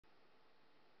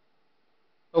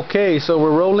Okay, so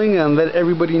we're rolling, and let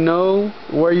everybody know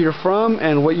where you're from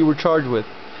and what you were charged with.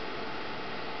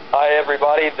 Hi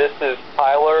everybody, this is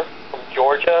Tyler from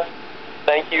Georgia.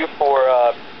 Thank you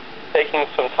for taking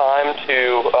some time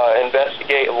to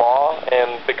investigate law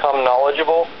and become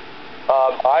knowledgeable.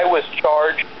 I was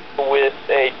charged with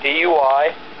a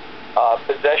DUI,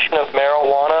 possession of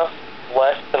marijuana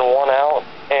less than 1 ounce,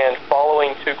 and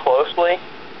following too closely.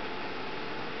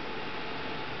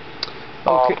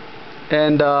 Okay.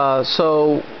 And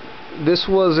so this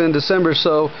was in December,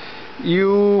 so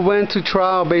you went to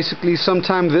trial basically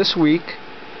sometime this week,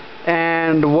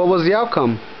 and what was the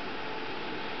outcome?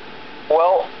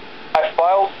 Well, I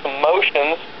filed some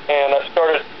motions and I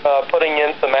started putting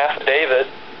in some affidavits,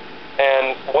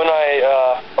 and when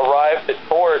I arrived at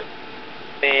court,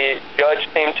 the judge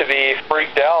seemed to be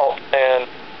freaked out, and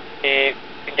he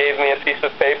gave me a piece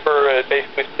of paper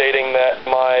basically stating that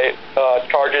my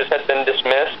charges had been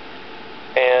dismissed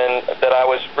and that I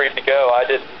was free to go. I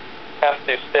didn't have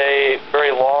to stay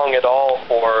very long at all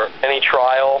for any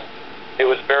trial. It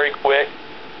was very quick.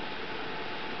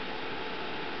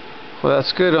 Well,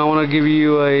 that's good. I want to give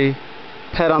you a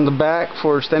pat on the back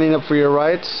for standing up for your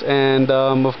rights, and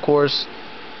of course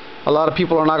a lot of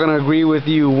people are not going to agree with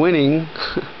you winning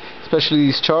especially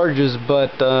these charges,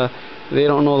 but they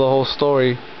don't know the whole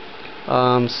story.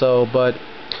 But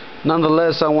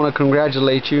nonetheless, I want to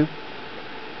congratulate you.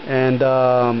 And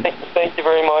thank you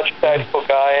very much, Tactical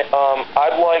Guy.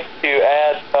 I'd like to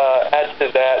add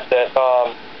to that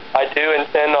I do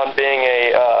intend on being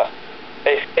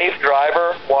a safe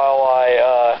driver while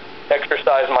I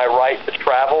exercise my right to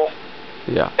travel.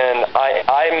 Yeah. And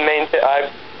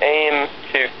I aim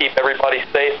to keep everybody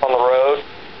safe on the road.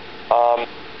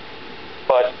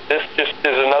 But this just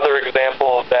is another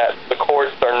example that the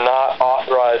courts are not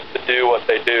authorized to do what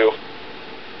they do.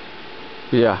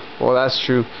 Yeah, well, that's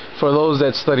true. For those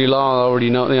that study law, already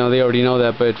know, they already know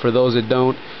that. But for those that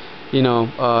don't,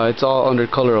 it's all under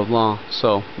color of law.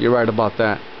 So you're right about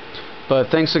that. But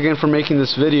thanks again for making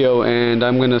this video, and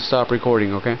I'm gonna stop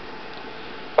recording. Okay.